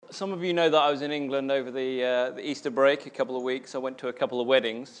some of you know that I was in England over the Easter break, a couple of weeks. I went to a couple of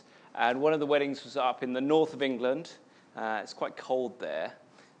weddings, and one of the weddings was up in the north of England. It's quite cold there,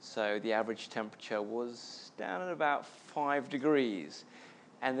 so the average temperature was down at about 5 degrees.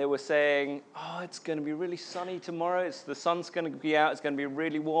 And they were saying, oh, it's going to be really sunny tomorrow. The sun's going to be out. It's going to be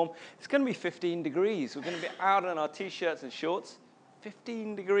really warm. It's going to be 15 degrees. We're going to be out in our T-shirts and shorts.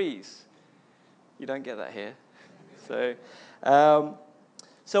 15 degrees. You don't get that here.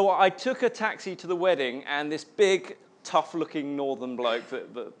 So I took a taxi to the wedding, and this big, tough-looking northern bloke.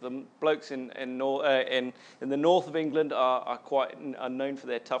 The blokes in the north of England are known for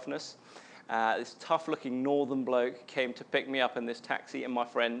their toughness. This tough-looking northern bloke came to pick me up in this taxi and my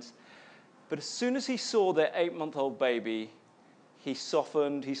friends. But as soon as he saw their 8-month-old baby, he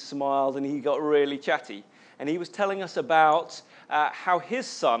softened, he smiled, and he got really chatty. And he was telling us about how his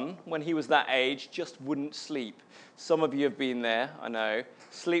son, when he was that age, just wouldn't sleep. Some of you have been there, I know,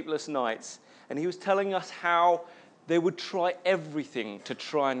 sleepless nights. And he was telling us how they would try everything to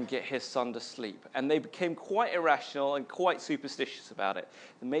try and get his son to sleep. And they became quite irrational and quite superstitious about it.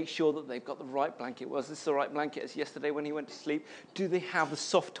 They make sure that they've got the right blanket. Was this the right blanket as yesterday when he went to sleep? Do they have the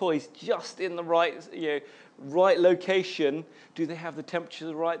soft toys just in the right location? Do they have the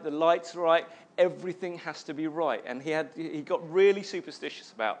temperature right, the lights right? Everything has to be right. And he got really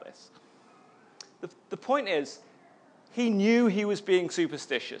superstitious about this. The point is, he knew he was being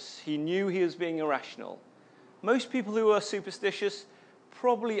superstitious. He knew he was being irrational. Most people who are superstitious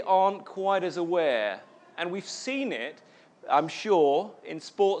probably aren't quite as aware. And we've seen it, I'm sure, in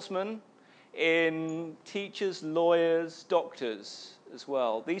sportsmen, in teachers, lawyers, doctors as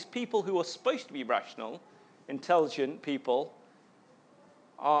well. These people who are supposed to be rational, intelligent people,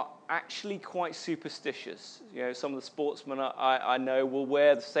 are actually quite superstitious. You know, some of the sportsmen I know will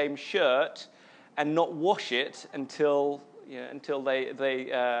wear the same shirt and not wash it until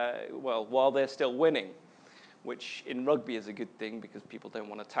while they're still winning. Which in rugby is a good thing because people don't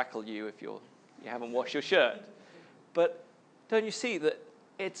want to tackle you if you haven't washed your shirt. But don't you see that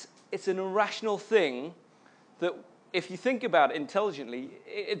it's an irrational thing that if you think about it intelligently,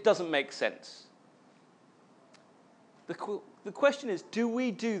 it doesn't make sense. The question is, do we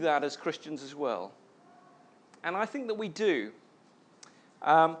do that as Christians as well? And I think that we do.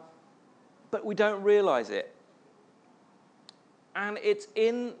 But we don't realize it. And it's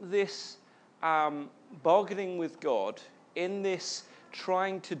in this bargaining with God, in this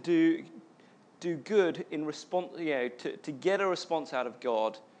trying to do good in response, to get a response out of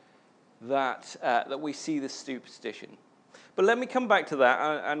God, that we see this superstition. But let me come back to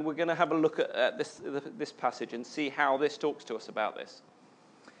that, and we're going to have a look at this passage and see how this talks to us about this.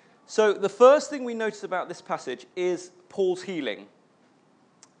 So the first thing we notice about this passage is Paul's healing.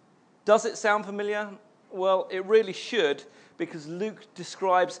 Does it sound familiar? Well, it really should, because Luke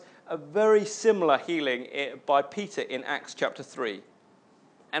describes a very similar healing by Peter in Acts chapter 3.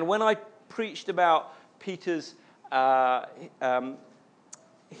 And when I preached about Peter's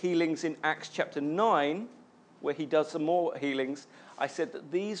healings in Acts chapter 9, where he does some more healings, I said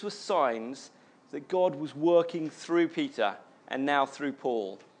that these were signs that God was working through Peter and now through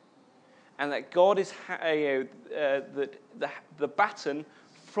Paul. And that God is, that the baton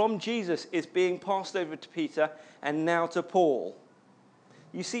from Jesus is being passed over to Peter and now to Paul.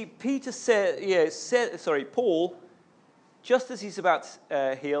 You see, Paul, just as he's about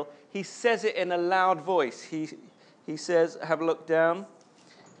to heal, he says it in a loud voice. He says, have a look down.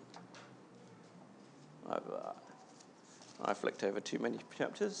 I flicked over too many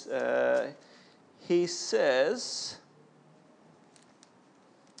chapters. He says,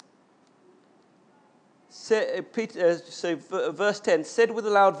 verse 10, said with a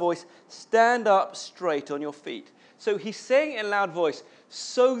loud voice, stand up straight on your feet. So he's saying it in a loud voice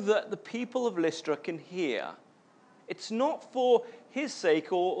so that the people of Lystra can hear. It's not for his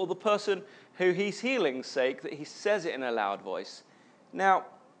sake or the person who he's healing's sake that he says it in a loud voice. Now,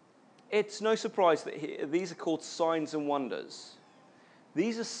 it's no surprise that these are called signs and wonders.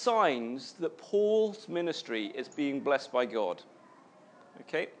 These are signs that Paul's ministry is being blessed by God.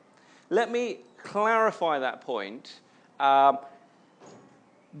 Okay? Let me clarify that point.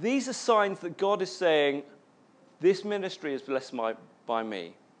 These are signs that God is saying, this ministry is blessed by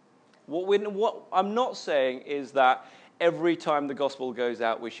me. What I'm not saying is that every time the gospel goes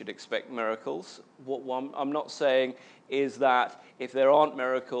out, we should expect miracles. What I'm not saying is that if there aren't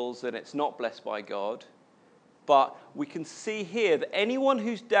miracles, then it's not blessed by God. But we can see here that anyone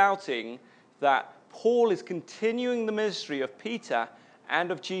who's doubting that Paul is continuing the ministry of Peter and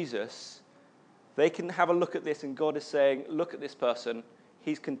of Jesus, they can have a look at this, and God is saying, look at this person.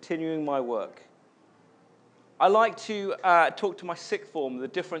 He's continuing my work. I like to talk to my sixth form the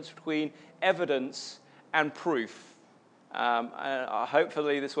difference between evidence and proof.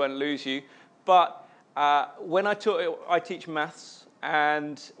 Hopefully this won't lose you. But when I teach maths,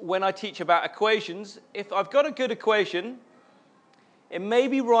 and when I teach about equations, if I've got a good equation, it may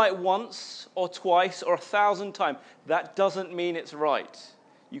be right once or twice or 1,000 times. That doesn't mean it's right.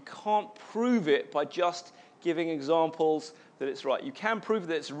 You can't prove it by just giving examples that it's right. You can prove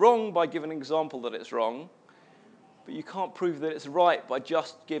that it's wrong by giving an example that it's wrong, but you can't prove that it's right by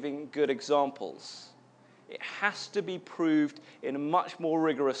just giving good examples. It has to be proved in a much more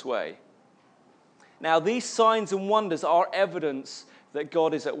rigorous way. Now, these signs and wonders are evidence that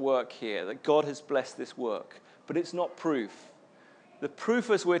God is at work here, that God has blessed this work, but it's not proof. The proof,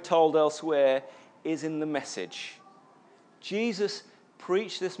 as we're told elsewhere, is in the message. Jesus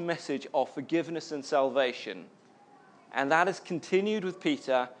preached this message of forgiveness and salvation, and that has continued with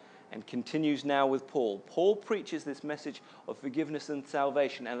Peter and continues now with Paul. Paul preaches this message of forgiveness and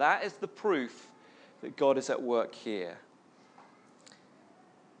salvation, and that is the proof that God is at work here.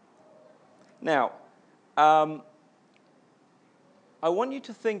 Now, I want you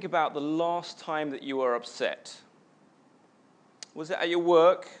to think about the last time that you were upset. Was it at your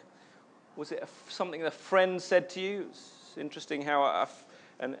work? Was it something a friend said to you? It's interesting how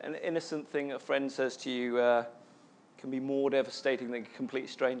an innocent thing a friend says to you can be more devastating than a complete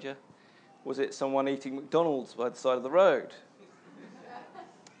stranger. Was it someone eating McDonald's by the side of the road?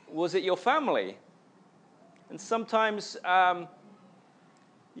 Was it your family? And sometimes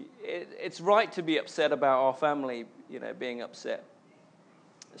it's right to be upset about our family, being upset.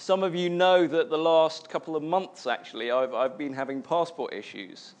 Some of you know that the last couple of months, actually, I've been having passport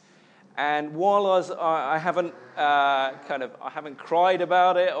issues, and while I haven't I haven't cried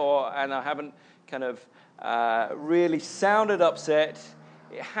about it, and I haven't really sounded upset,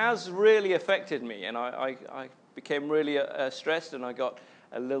 it has really affected me, and I became really stressed, and I got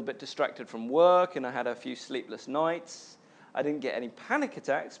a little bit distracted from work, and I had a few sleepless nights. I didn't get any panic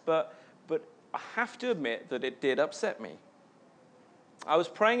attacks, but I have to admit that it did upset me. I was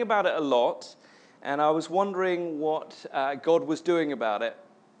praying about it a lot, and I was wondering what God was doing about it.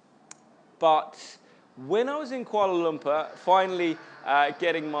 But when I was in Kuala Lumpur, finally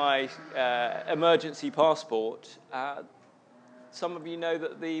getting my emergency passport, some of you know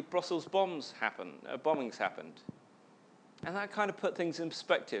that the Brussels bombings happened. And that kind of put things in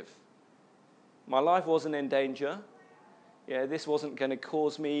perspective. My life wasn't in danger. This wasn't going to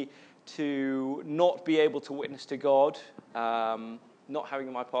cause me to not be able to witness to God, not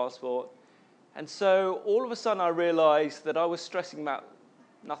having my passport. And so all of a sudden I realized that I was stressing about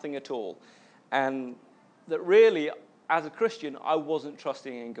nothing at all. And that really, as a Christian, I wasn't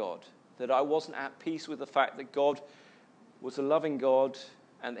trusting in God. That I wasn't at peace with the fact that God was a loving God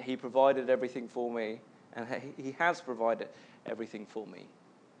and that he provided everything for me. And he has provided everything for me.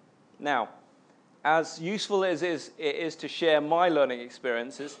 Now, as useful as it is to share my learning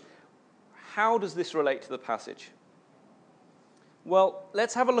experiences, how does this relate to the passage? Well,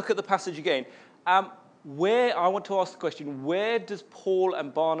 let's have a look at the passage again. I want to ask the question, where does Paul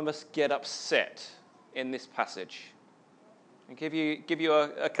and Barnabas get upset in this passage? I'll give you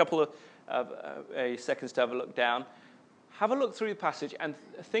a couple of seconds to have a look down. Have a look through the passage and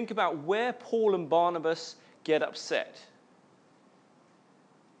think about where Paul and Barnabas get upset.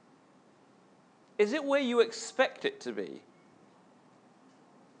 Is it where you expect it to be?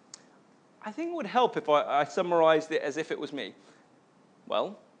 I think it would help if I summarized it as if it was me.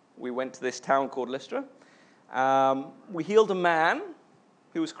 Well, we went to this town called Lystra. We healed a man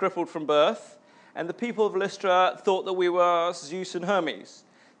who was crippled from birth, and the people of Lystra thought that we were Zeus and Hermes.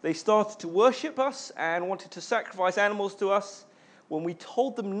 They started to worship us and wanted to sacrifice animals to us. When we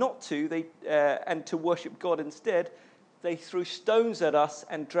told them not to, and to worship God instead, they threw stones at us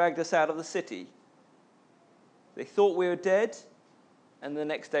and dragged us out of the city. They thought we were dead, and the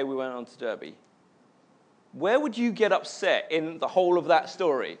next day we went on to Derby. Where would you get upset in the whole of that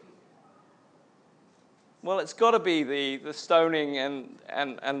story? Well, it's got to be the stoning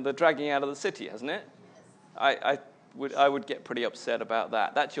and the dragging out of the city, hasn't it? I would get pretty upset about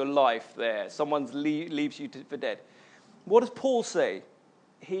that. That's your life there. Someone leaves you for dead. What does Paul say?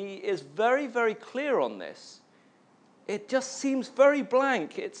 He is very, very clear on this. It just seems very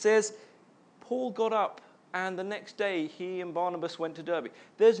blank. It says, Paul got up, and the next day he and Barnabas went to Derby.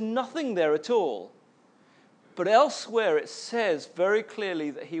 There's nothing there at all. But elsewhere it says very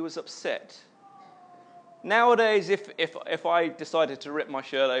clearly that he was upset. Nowadays, if I decided to rip my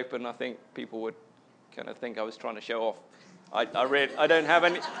shirt open, I think people would kind of think I was trying to show off. I don't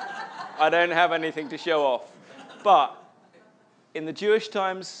have anything to show off. But in the Jewish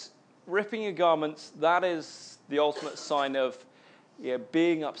times, ripping your garments, that is the ultimate sign of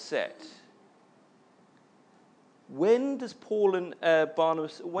being upset. When do Paul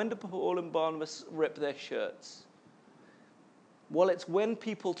and Barnabas rip their shirts? Well, it's when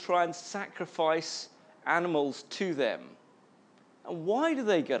people try and sacrifice animals to them. And why do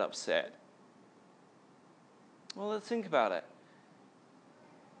they get upset? Well, let's think about it.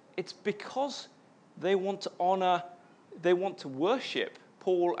 It's because they want to honor, they want to worship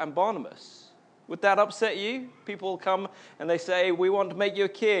Paul and Barnabas. Would that upset you? People come and they say, we want to make you a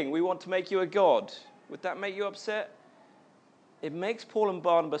king, we want to make you a god. Would that make you upset? It makes Paul and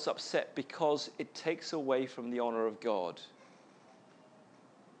Barnabas upset because it takes away from the honor of God.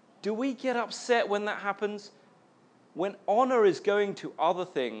 Do we get upset when that happens? When honor is going to other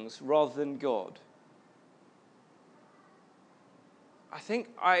things rather than God? I think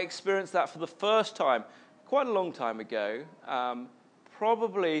I experienced that for the first time quite a long time ago,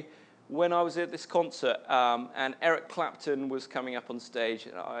 probably when I was at this concert and Eric Clapton was coming up on stage.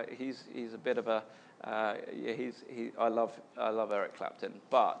 He's a bit of a I love Eric Clapton,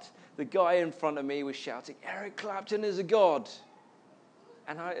 but the guy in front of me was shouting, "Eric Clapton is a god,"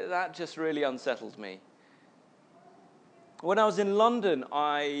 and that just really unsettled me. When I was in London,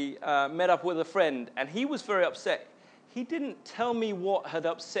 I met up with a friend, and he was very upset. He didn't tell me what had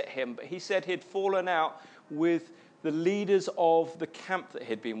upset him, but he said he'd fallen out with the leaders of the camp that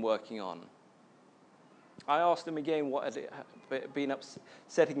he'd been working on. I asked him again what had been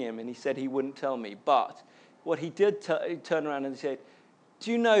upsetting him, and he said he wouldn't tell me. But what he did turn around and say,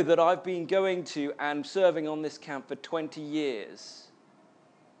 "Do you know that I've been going to and serving on this camp for 20 years?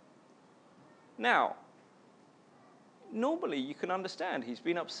 Now, normally you can understand he's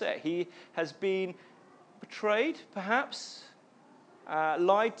been upset. He has been betrayed, perhaps,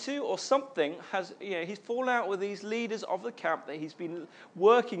 lied to, or something. He's fallen out with these leaders of the camp that he's been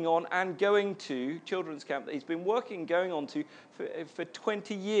working on and going to, children's camp that he's been going on to for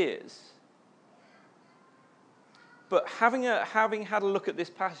 20 years. But having had a look at this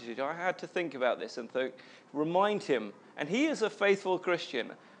passage, I had to think about this and remind him. And he is a faithful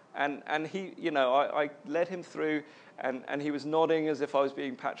Christian, and he, I led him through, and he was nodding as if I was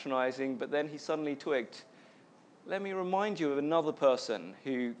being patronizing. But then he suddenly twigged. Let me remind you of another person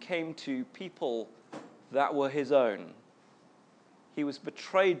who came to people that were his own. He was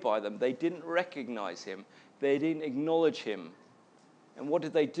betrayed by them. They didn't recognize him. They didn't acknowledge him. And what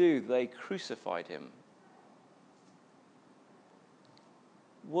did they do? They crucified him.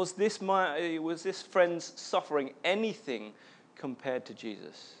 Was this friend's suffering anything compared to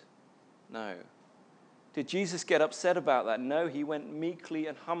Jesus? No. Did Jesus get upset about that? No, he went meekly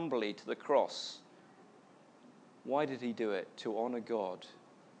and humbly to the cross. Why did he do it? To honor God,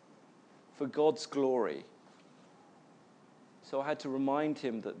 for God's glory. So I had to remind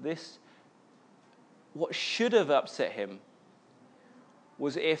him that what should have upset him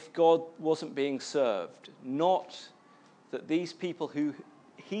was if God wasn't being served, not that these people who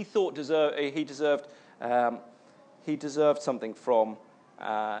he thought he deserved something from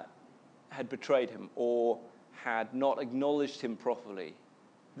had betrayed him or had not acknowledged him properly.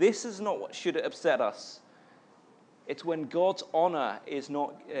 This is not what should upset us. It's when God's honor is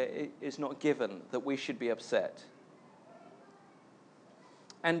not given that we should be upset.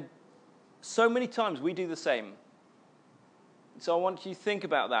 And so many times we do the same. So I want you to think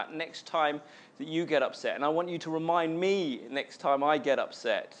about that next time that you get upset. And I want you to remind me next time I get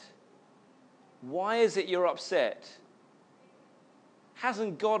upset. Why is it you're upset?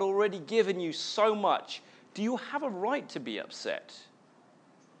 Hasn't God already given you so much? Do you have a right to be upset?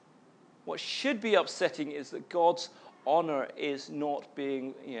 What should be upsetting is that God's honor is not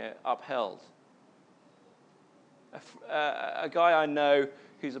being upheld. A guy I know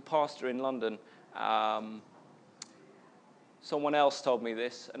who's a pastor in London, someone else told me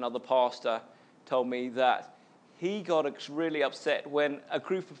this, another pastor told me that he got really upset when a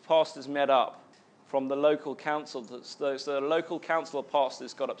group of pastors met up from the local council. So the local council of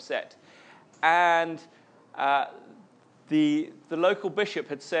pastors got upset. And the local bishop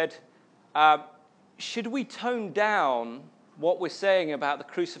had said, should we tone down what we're saying about the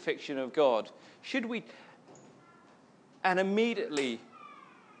crucifixion of God? Should we? And immediately,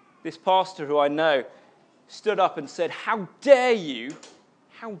 this pastor who I know stood up and said, how dare you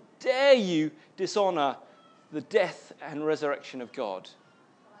dishonor the death and resurrection of God?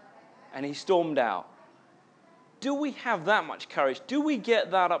 And he stormed out. Do we have that much courage? Do we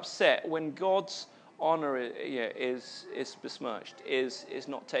get that upset when God's honor is besmirched, is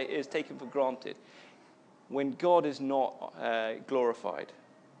taken for granted, when God is not glorified?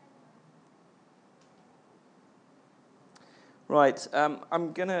 Right,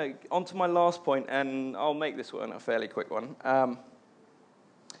 I'm going to, on to my last point, and I'll make this one a fairly quick one.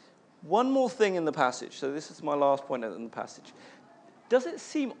 One more thing in the passage, so this is my last point in the passage. Does it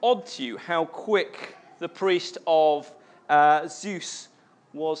seem odd to you how quick the priest of Zeus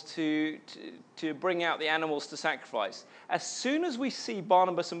was to bring out the animals to sacrifice? As soon as we see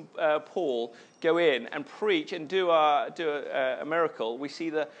Barnabas and Paul go in and preach and do a miracle, we see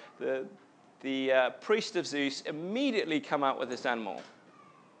the priest of Zeus immediately come out with this animal.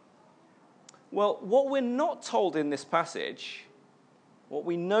 Well, what we're not told in this passage, what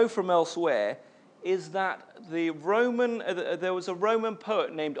we know from elsewhere, is that there was a Roman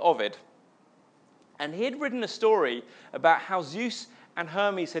poet named Ovid, and he had written a story about how Zeus and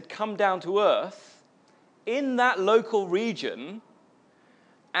Hermes had come down to earth in that local region,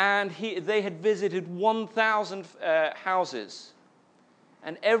 and they had visited 1,000 houses.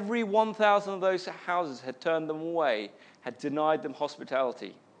 And every 1,000 of those houses had turned them away, had denied them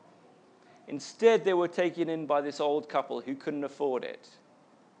hospitality. Instead, they were taken in by this old couple who couldn't afford it.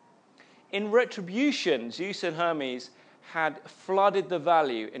 In retribution, Zeus and Hermes had flooded the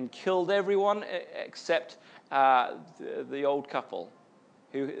valley and killed everyone except the old couple,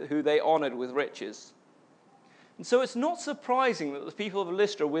 who they honored with riches. And so it's not surprising that the people of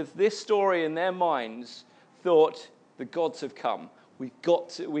Lystra, with this story in their minds, thought, the gods have come. We've got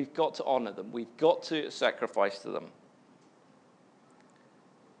to honor them. We've got to sacrifice to them.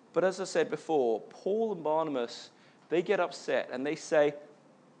 But as I said before, Paul and Barnabas, they get upset and they say,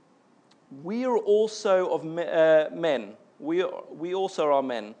 we are also of men. We also are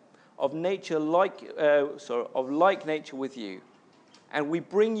men of nature of like nature with you, and we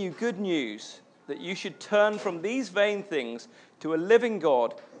bring you good news that you should turn from these vain things to a living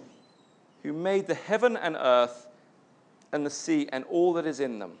God who made the heaven and earth and the sea and all that is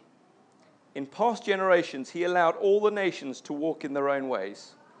in them. In past generations, he allowed all the nations to walk in their own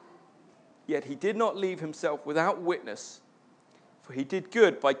ways. Yet he did not leave himself without witness, for he did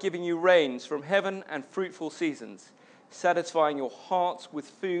good by giving you rains from heaven and fruitful seasons, satisfying your hearts with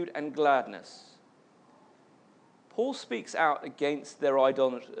food and gladness. Paul speaks out against their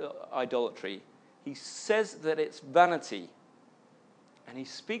idolatry. He says that it's vanity. And he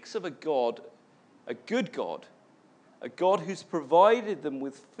speaks of a God, a good God, a God who's provided them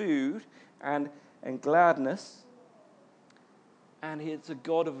with food and gladness. And he's a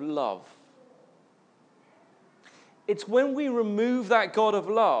God of love. It's when we remove that God of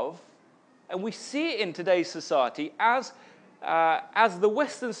love, and we see it in today's society, as the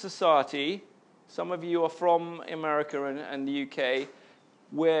Western society, some of you are from America and the UK,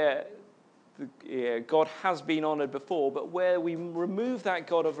 where God has been honored before, but where we remove that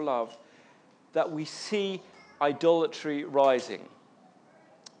God of love, that we see idolatry rising.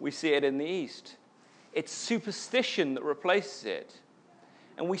 We see it in the East. It's superstition that replaces it.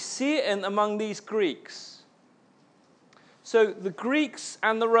 And we see it among these Greeks. So the Greeks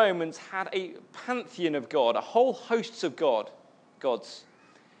and the Romans had a pantheon of God, a whole host of gods.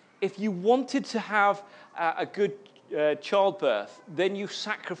 If you wanted to have a good childbirth, then you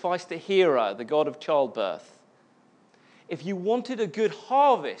sacrificed to Hera, the god of childbirth. If you wanted a good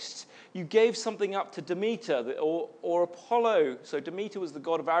harvest, you gave something up to Demeter or Apollo. So Demeter was the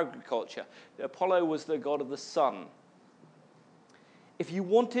god of agriculture. Apollo was the god of the sun. If you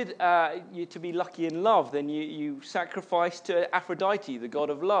wanted you to be lucky in love, then you sacrificed to Aphrodite, the god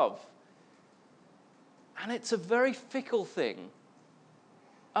of love. And it's a very fickle thing.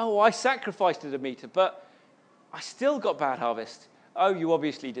 Oh, I sacrificed to Demeter, but I still got bad harvest. Oh, you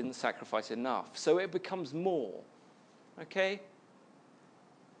obviously didn't sacrifice enough. So it becomes more. Okay?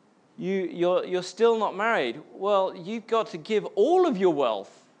 You're still not married. Well, you've got to give all of your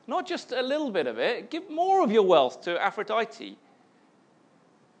wealth, not just a little bit of it. Give more of your wealth to Aphrodite.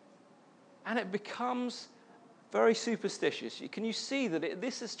 And it becomes very superstitious. Can you see that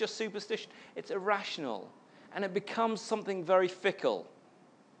this is just superstition? It's irrational. And it becomes something very fickle.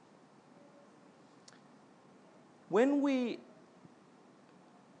 When we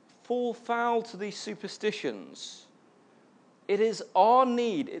fall foul to these superstitions, it is our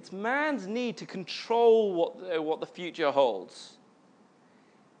need, it's man's need to control what the future holds.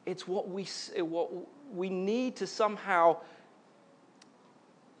 It's what we need to somehow,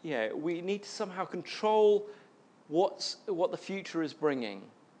 we need to somehow control what the future is bringing.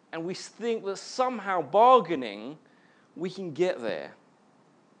 And we think that somehow bargaining, we can get there.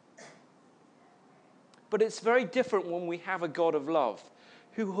 But it's very different when we have a God of love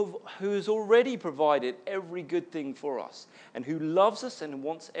who has already provided every good thing for us and who loves us and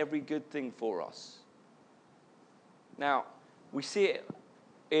wants every good thing for us. Now, we see it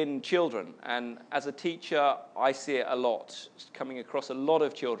in children. And as a teacher, I see it a lot, coming across a lot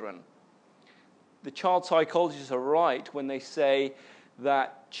of children. The child psychologists are right when they say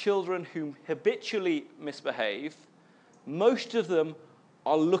that children who habitually misbehave, most of them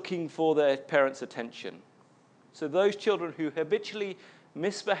are looking for their parents' attention. So those children who habitually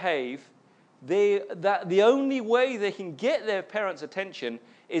misbehave, the only way they can get their parents' attention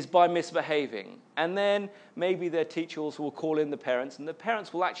is by misbehaving. And then maybe their teachers will call in the parents, and the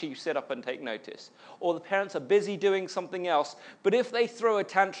parents will actually sit up and take notice. Or the parents are busy doing something else, but if they throw a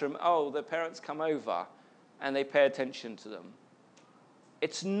tantrum, the parents come over and they pay attention to them.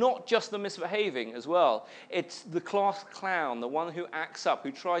 It's not just the misbehaving as well. It's the class clown, the one who acts up,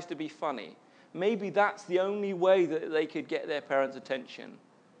 who tries to be funny. Maybe that's the only way that they could get their parents' attention.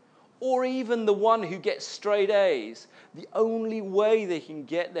 Or even the one who gets straight A's. The only way they can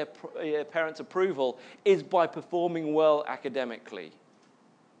get their parents' approval is by performing well academically.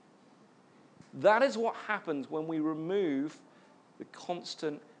 That is what happens when we remove the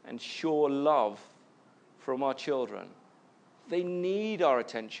constant and sure love from our children. They need our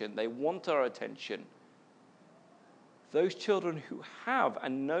attention. They want our attention. Those children who have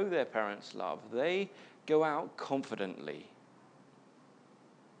and know their parents' love, they go out confidently.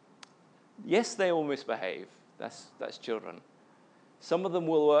 Yes, they all misbehave. That's children. Some of them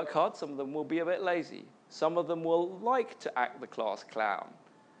will work hard. Some of them will be a bit lazy. Some of them will like to act the class clown.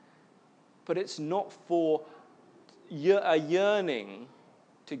 But it's not for a yearning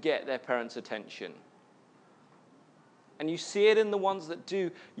to get their parents' attention. And you see it in the ones that do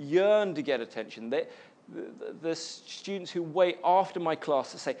yearn to get attention. The students who wait after my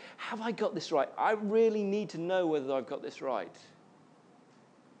class to say, have I got this right? I really need to know whether I've got this right.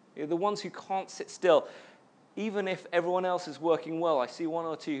 The ones who can't sit still, even if everyone else is working well, I see one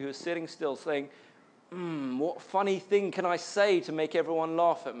or two who are sitting still saying, what funny thing can I say to make everyone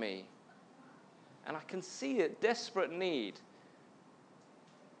laugh at me? And I can see a desperate need.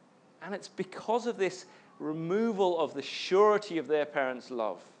 And it's because of this removal of the surety of their parents'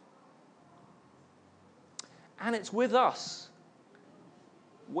 love. And it's with us.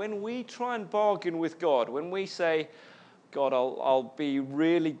 When we try and bargain with God, when we say, God, I'll be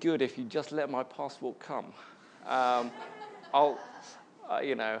really good if you just let my passport come. I'll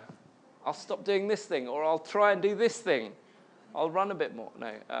stop doing this thing, or I'll try and do this thing. I'll run a bit more.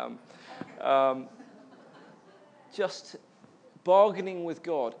 No. Just bargaining with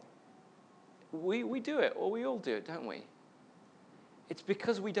God. We do it, or we all do it, don't we? It's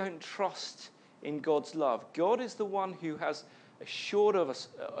because we don't trust in God's love. God is the one who has assured us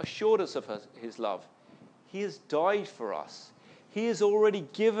of his love. He has died for us. He has already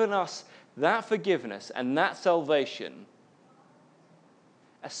given us that forgiveness and that salvation.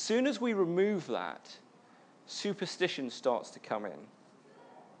 As soon as we remove that, superstition starts to come in.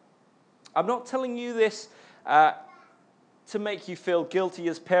 I'm not telling you this to make you feel guilty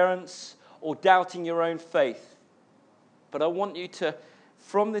as parents or doubting your own faith. But I want you to,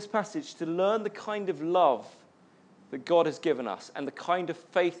 from this passage, to learn the kind of love that God has given us and the kind of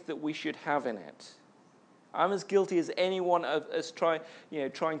faith that we should have in it. I'm as guilty as anyone as trying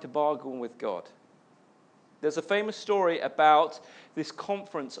to bargain with God. There's a famous story about this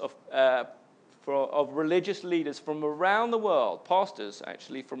conference of religious leaders from around the world, pastors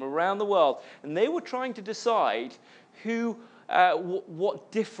actually from around the world, and they were trying to decide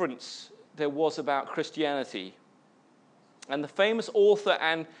what difference there was about Christianity. And the famous author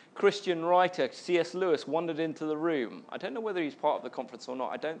and Christian writer C.S. Lewis wandered into the room. I don't know whether he's part of the conference or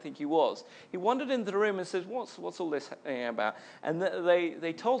not. I don't think he was. He wandered into the room and said, what's all this about? And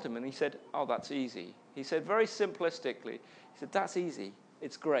they told him, and he said, that's easy. He said very simplistically, he said, that's easy.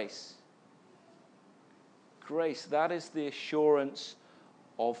 It's grace. Grace, that is the assurance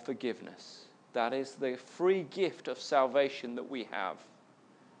of forgiveness. That is the free gift of salvation that we have.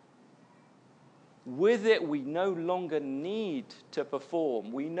 With it, we no longer need to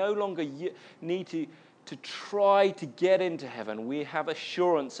perform. We no longer need to try to get into heaven. We have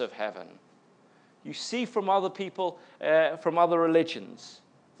assurance of heaven. You see from other people, from other religions,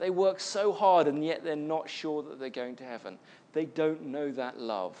 they work so hard and yet they're not sure that they're going to heaven. They don't know that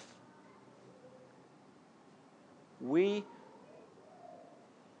love. We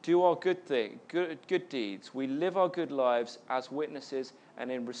do our good deeds. We live our good lives as witnesses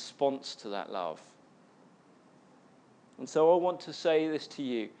and in response to that love. And so I want to say this to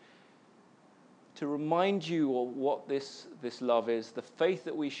you, to remind you of what this love is, the faith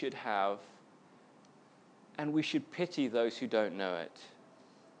that we should have, and we should pity those who don't know it.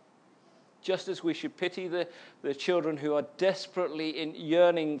 Just as we should pity the children who are desperately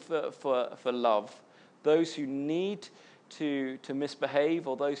yearning for love, those who need to misbehave,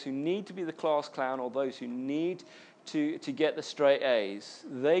 or those who need to be the class clown, or those who need to get the straight A's,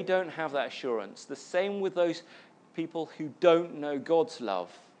 they don't have that assurance. The same with those people who don't know God's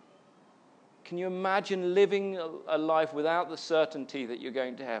love. Can you imagine living a life without the certainty that you're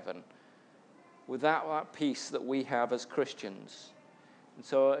going to heaven? Without that peace that we have as Christians? And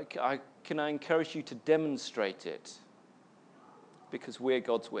so I encourage you to demonstrate it, because we're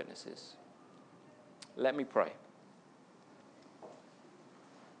God's witnesses. Let me pray.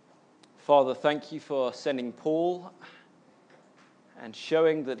 Father, thank you for sending Paul and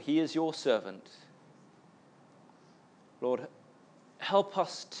showing that he is your servant. Lord, help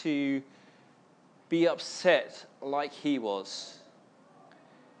us to be upset like he was.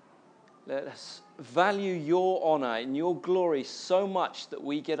 Let us value your honor and your glory so much that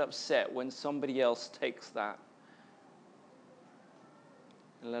we get upset when somebody else takes that.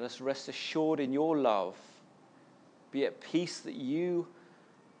 And let us rest assured in your love. Be at peace that you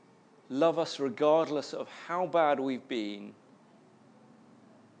love us regardless of how bad we've been.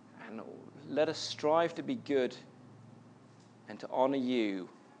 And let us strive to be good and to honor you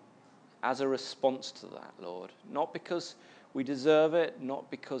as a response to that, Lord. Not because we deserve it, not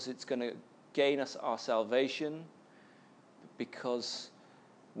because it's going to gain us our salvation, but because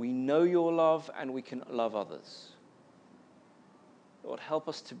we know your love and we can love others. Lord, help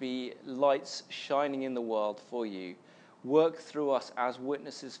us to be lights shining in the world for you. Work through us as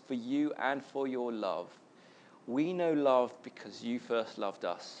witnesses for you and for your love. We know love because you first loved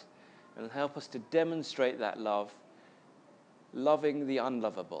us. And help us to demonstrate that love, loving the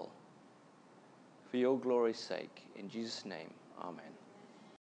unlovable. For your glory's sake, in Jesus' name, amen.